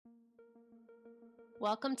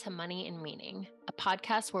Welcome to Money and Meaning, a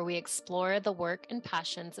podcast where we explore the work and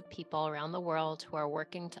passions of people around the world who are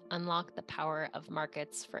working to unlock the power of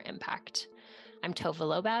markets for impact. I'm Tova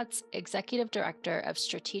Lobats, Executive Director of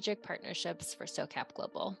Strategic Partnerships for SOCAP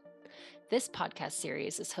Global. This podcast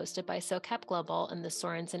series is hosted by SOCAP Global and the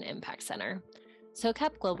Sorensen Impact Center.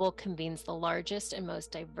 SOCAP Global convenes the largest and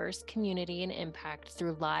most diverse community and impact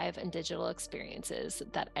through live and digital experiences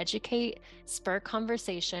that educate, spur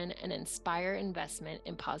conversation, and inspire investment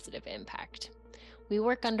in positive impact. We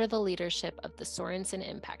work under the leadership of the Sorensen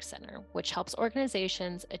Impact Center, which helps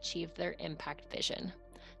organizations achieve their impact vision.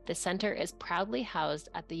 The center is proudly housed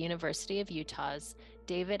at the University of Utah's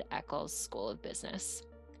David Eccles School of Business.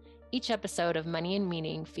 Each episode of Money and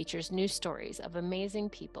Meaning features new stories of amazing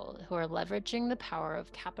people who are leveraging the power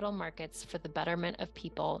of capital markets for the betterment of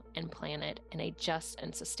people and planet in a just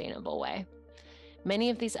and sustainable way. Many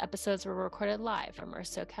of these episodes were recorded live from our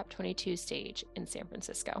SOCAP 22 stage in San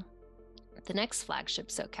Francisco. The next flagship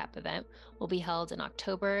SOCAP event will be held in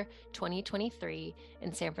October 2023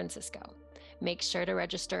 in San Francisco. Make sure to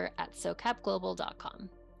register at socapglobal.com.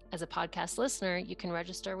 As a podcast listener, you can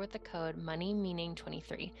register with the code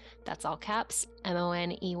MONEYMEANING23. That's all caps,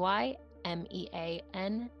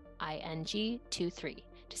 MONEYMEANING23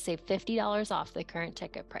 to save $50 off the current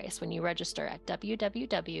ticket price when you register at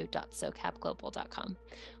www.socapglobal.com.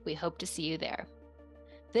 We hope to see you there.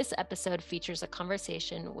 This episode features a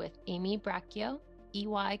conversation with Amy Bracchio,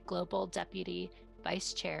 EY Global Deputy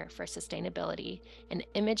Vice Chair for Sustainability, and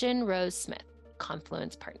Imogen Rose Smith,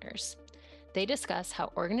 Confluence Partners. They discuss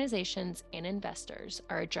how organizations and investors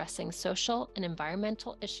are addressing social and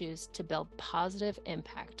environmental issues to build positive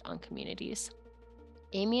impact on communities.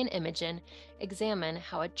 Amy and Imogen examine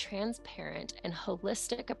how a transparent and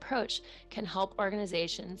holistic approach can help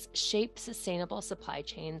organizations shape sustainable supply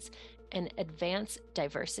chains and advance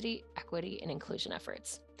diversity, equity, and inclusion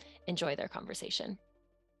efforts. Enjoy their conversation.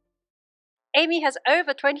 Amy has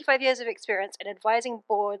over 25 years of experience in advising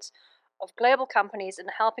boards of global companies and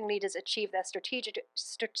helping leaders achieve their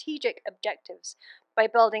strategic objectives by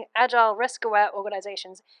building agile, risk-aware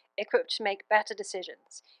organizations equipped to make better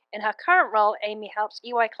decisions. In her current role, Amy helps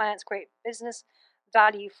EY clients create business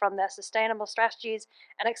value from their sustainable strategies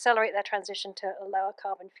and accelerate their transition to a lower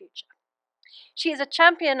carbon future. She is a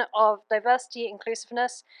champion of diversity,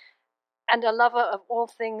 inclusiveness, and a lover of all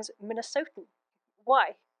things Minnesotan.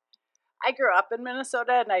 Why? I grew up in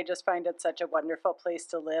Minnesota, and I just find it such a wonderful place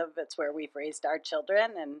to live. It's where we've raised our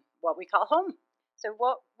children and what we call home. So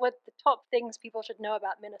what would the top things people should know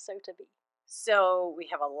about Minnesota be? So we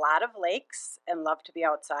have a lot of lakes and love to be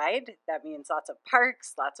outside. That means lots of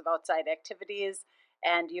parks, lots of outside activities,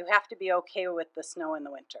 and you have to be okay with the snow in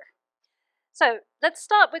the winter. So let's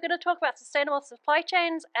start. We're going to talk about sustainable supply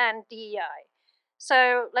chains and DEI.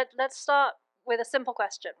 So let's start with a simple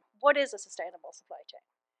question. What is a sustainable supply chain?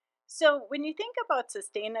 So when you think about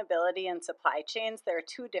sustainability and supply chains, there are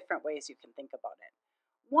two different ways you can think about it.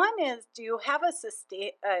 One is, do you have a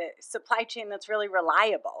supply chain that's really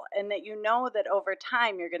reliable and that you know that over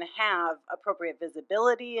time you're going to have appropriate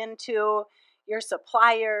visibility into your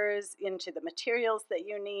suppliers, into the materials that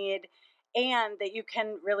you need, and that you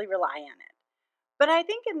can really rely on it. But I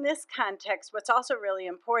think in this context, what's also really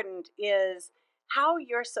important is how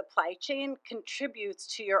your supply chain contributes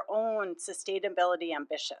to your own sustainability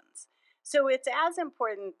ambitions. So it's as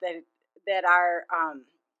important that our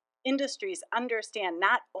industries understand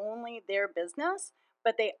not only their business,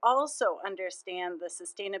 but they also understand the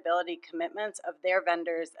sustainability commitments of their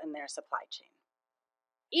vendors and their supply chain.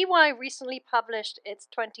 EY recently published its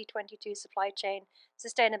 2022 Supply Chain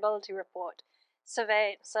Sustainability Report,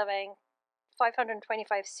 surveying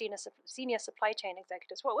 525 senior supply chain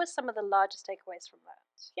executives. What were some of the largest takeaways from that?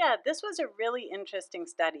 Yeah, this was a really interesting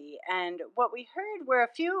study, and what we heard were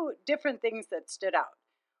a few different things that stood out.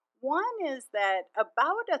 One is that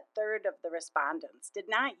about a third of the respondents did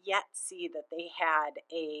not yet see that they had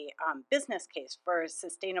a business case for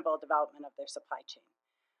sustainable development of their supply chain.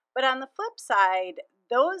 But on the flip side,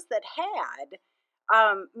 those that had,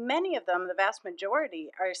 many of them, the vast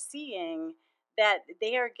majority, are seeing that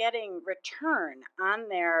they are getting return on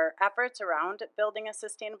their efforts around building a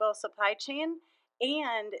sustainable supply chain,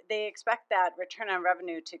 and they expect that return on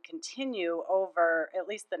revenue to continue over at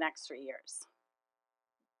least the next 3 years.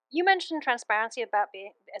 You mentioned transparency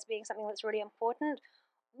as being something that's really important.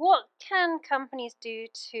 What can companies do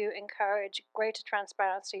to encourage greater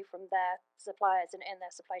transparency from their suppliers and in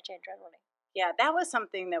their supply chain generally? Yeah, that was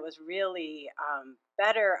something that was really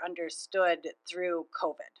better understood through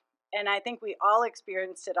COVID. And I think we all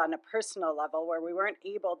experienced it on a personal level where we weren't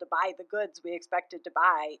able to buy the goods we expected to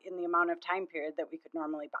buy in the amount of time period that we could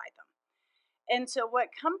normally buy them. And so, what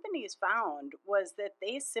companies found was that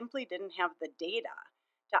they simply didn't have the data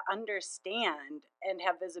to understand and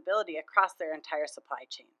have visibility across their entire supply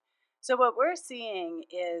chain. So, what we're seeing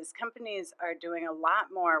is companies are doing a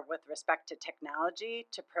lot more with respect to technology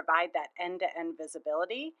to provide that end to end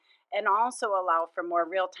visibility and also allow for more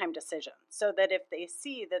real time decisions so that if they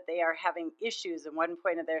see that they are having issues in one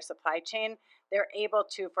point of their supply chain, they're able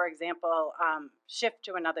to, for example, shift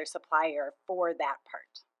to another supplier for that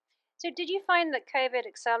part. So, did you find that COVID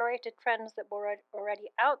accelerated trends that were already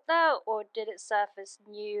out there, or did it surface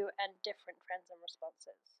new and different trends and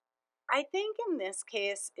responses? I think in this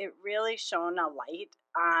case, it really shone a light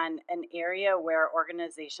on an area where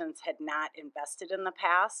organizations had not invested in the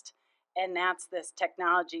past, and that's this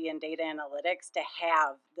technology and data analytics to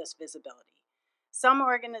have this visibility. Some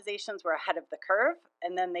organizations were ahead of the curve,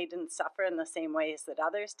 and then they didn't suffer in the same ways that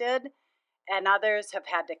others did, and others have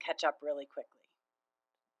had to catch up really quickly.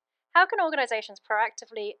 How can organizations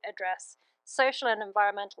proactively address social and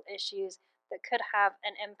environmental issues that could have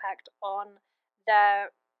an impact on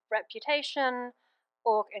their reputation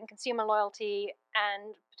or in consumer loyalty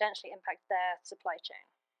and potentially impact their supply chain?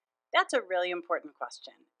 That's a really important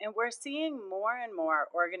question. And we're seeing more and more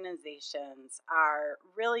organizations are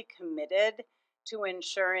really committed to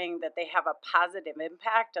ensuring that they have a positive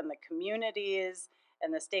impact on the communities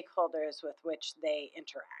and the stakeholders with which they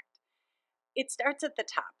interact. It starts at the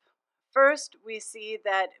top. First, we see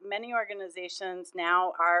that many organizations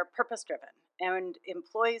now are purpose driven, and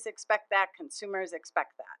employees expect that, consumers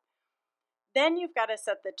expect that. Then you've got to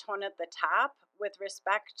set the tone at the top with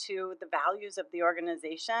respect to the values of the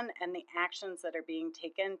organization and the actions that are being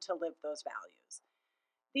taken to live those values.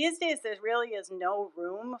 These days, there really is no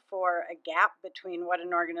room for a gap between what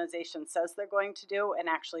an organization says they're going to do and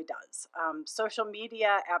actually does. Social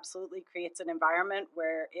media absolutely creates an environment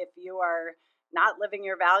where if you are not living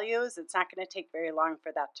your values, it's not going to take very long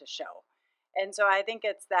for that to show. And so I think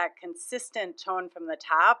it's that consistent tone from the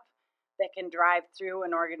top that can drive through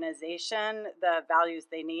an organization the values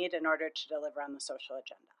they need in order to deliver on the social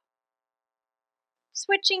agenda.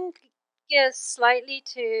 Switching gears slightly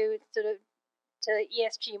to sort of to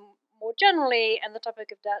ESG more generally and the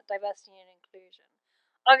topic of diversity and inclusion.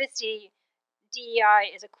 Obviously,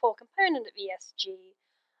 DEI is a core component of ESG.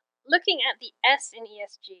 Looking at the S in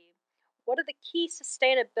ESG, what are the key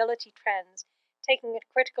sustainability trends taking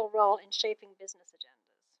a critical role in shaping business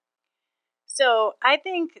agendas? So I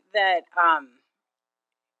think that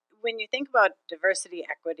when you think about diversity,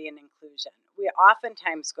 equity, and inclusion, we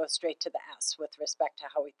oftentimes go straight to the S with respect to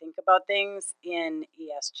how we think about things in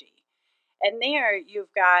ESG. And there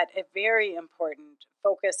you've got a very important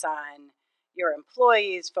focus on your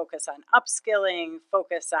employees, focus on upskilling,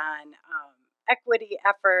 focus on equity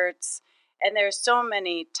efforts, and there's so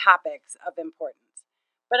many topics of importance.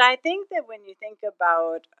 But I think that when you think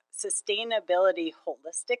about sustainability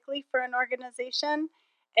holistically for an organization,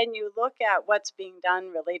 and you look at what's being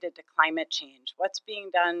done related to climate change, what's being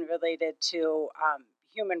done related to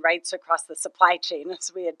human rights across the supply chain,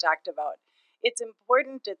 as we had talked about, it's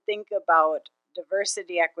important to think about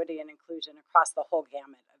diversity, equity, and inclusion across the whole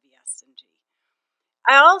gamut of ESG.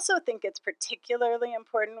 I also think it's particularly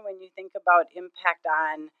important when you think about impact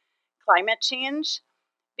on climate change,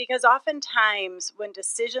 because oftentimes when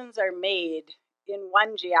decisions are made in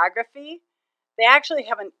one geography, they actually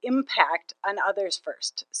have an impact on others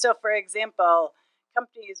first. So, for example,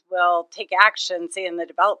 companies will take action, say in the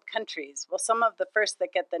developed countries. Well, some of the first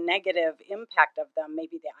that get the negative impact of them may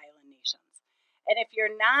be the island nations. And if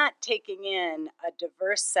you're not taking in a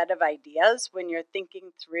diverse set of ideas when you're thinking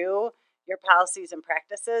through your policies and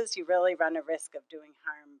practices, you really run a risk of doing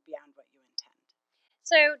harm beyond what you intend.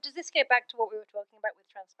 So, does this go back to what we were talking about with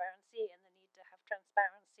transparency and the need to have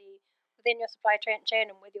transparency within your supply chain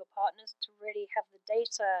and with your partners to really have the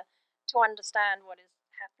data to understand what is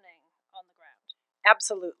happening on the ground?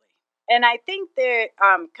 Absolutely. And I think that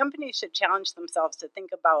companies should challenge themselves to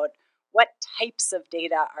think about what types of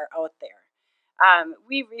data are out there.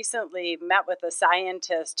 We recently met with a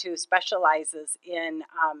scientist who specializes in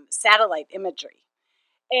satellite imagery.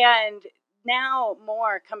 And now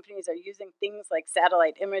more companies are using things like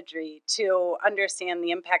satellite imagery to understand the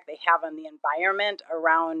impact they have on the environment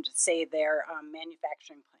around, say, their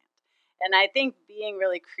manufacturing plant. And I think being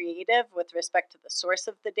really creative with respect to the source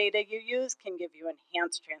of the data you use can give you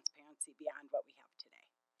enhanced transparency beyond what we have today.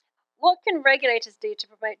 What can regulators do to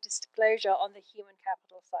promote disclosure on the human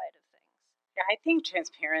capital side of things? Yeah, I think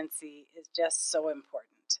transparency is just so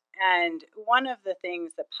important. And one of the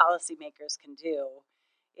things that policymakers can do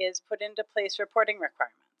is put into place reporting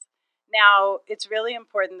requirements. Now, it's really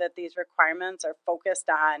important that these requirements are focused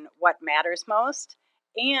on what matters most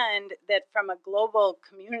and that from a global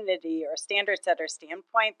community or standard setter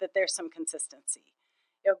standpoint, that there's some consistency.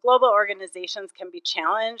 Global organizations can be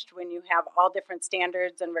challenged when you have all different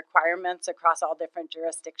standards and requirements across all different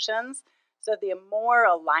jurisdictions. So the more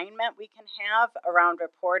alignment we can have around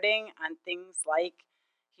reporting on things like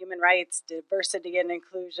human rights, diversity and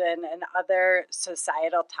inclusion, and other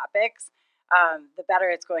societal topics, the better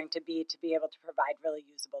it's going to be able to provide really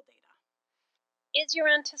usable data. Is your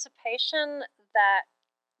anticipation that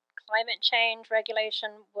climate change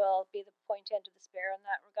regulation will be the pointy end of the spear in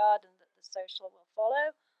that regard and that the social will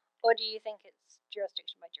follow? Or do you think it's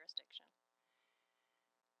jurisdiction by jurisdiction?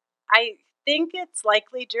 I think it's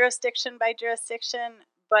likely jurisdiction by jurisdiction,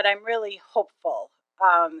 but I'm really hopeful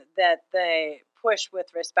that the push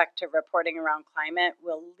with respect to reporting around climate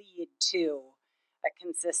will lead to a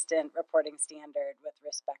consistent reporting standard with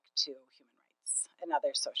respect to human rights and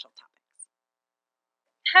other social topics.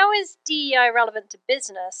 How is DEI relevant to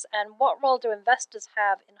business, and what role do investors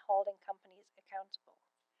have in holding companies accountable?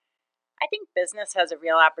 I think business has a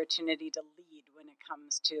real opportunity to lead when it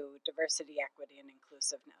comes to diversity, equity, and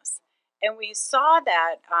inclusiveness. And we saw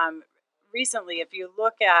that recently. If you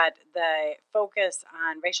look at the focus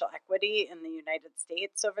on racial equity in the United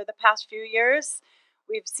States over the past few years,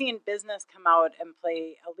 we've seen business come out and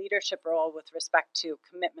play a leadership role with respect to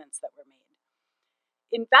commitments that were made.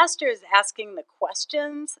 Investors asking the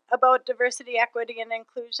questions about diversity, equity, and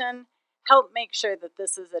inclusion help make sure that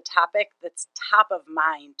this is a topic that's top of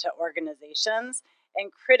mind to organizations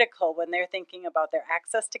and critical when they're thinking about their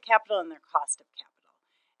access to capital and their cost of capital.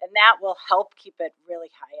 And that will help keep it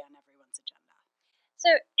really high on everyone's agenda.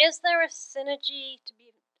 So, is there a synergy to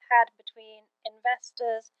be had between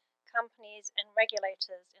investors, companies, and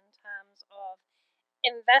regulators in terms of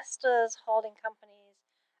investors holding companies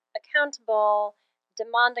accountable,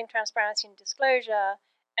 demanding transparency and disclosure,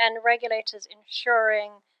 and regulators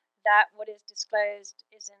ensuring that what is disclosed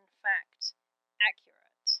is in fact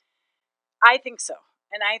accurate? I think so.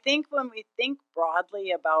 And I think when we think broadly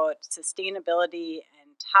about sustainability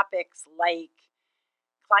and topics like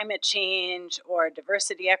climate change or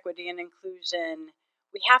diversity, equity, and inclusion,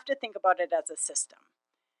 we have to think about it as a system.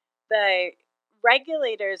 The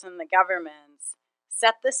regulators and the governments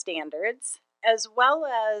set the standards as well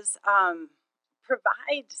as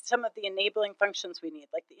provide some of the enabling functions we need,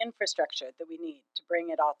 like the infrastructure that we need to bring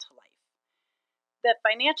it all to life. The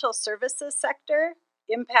financial services sector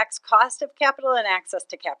impacts cost of capital and access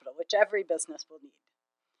to capital, which every business will need.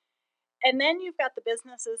 And then you've got the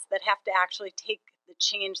businesses that have to actually take the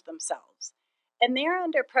change themselves. And they're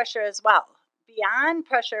under pressure as well. Beyond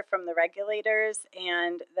pressure from the regulators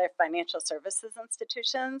and their financial services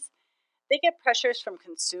institutions, they get pressures from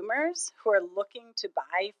consumers who are looking to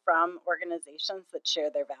buy from organizations that share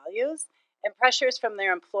their values, and pressures from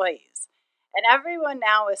their employees. And everyone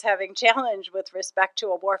now is having challenge with respect to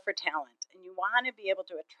a war for talent. And you want to be able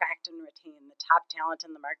to attract and retain the top talent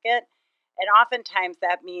in the market. And oftentimes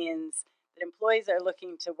that means that employees are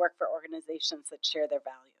looking to work for organizations that share their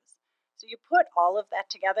values. So you put all of that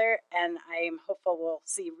together, and I'm hopeful we'll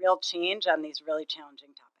see real change on these really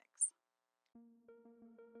challenging topics.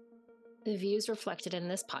 The views reflected in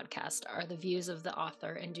this podcast are the views of the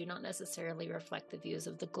author and do not necessarily reflect the views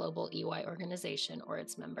of the global EY organization or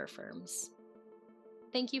its member firms.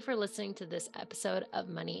 Thank you for listening to this episode of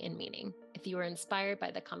Money and Meaning. If you were inspired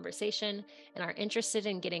by the conversation and are interested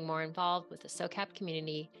in getting more involved with the SOCAP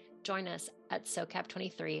community, join us at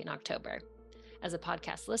SOCAP23 in October. As a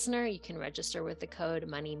podcast listener, you can register with the code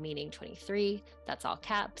MONEYMEANING23, that's all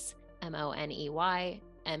caps,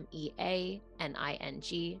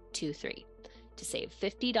 MONEYMEANING23, to save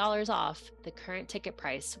 $50 off the current ticket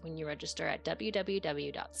price when you register at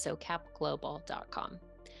www.socapglobal.com.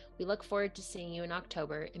 We look forward to seeing you in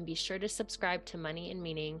October, and be sure to subscribe to Money and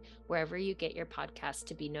Meaning wherever you get your podcast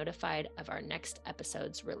to be notified of our next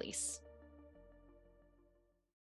episode's release.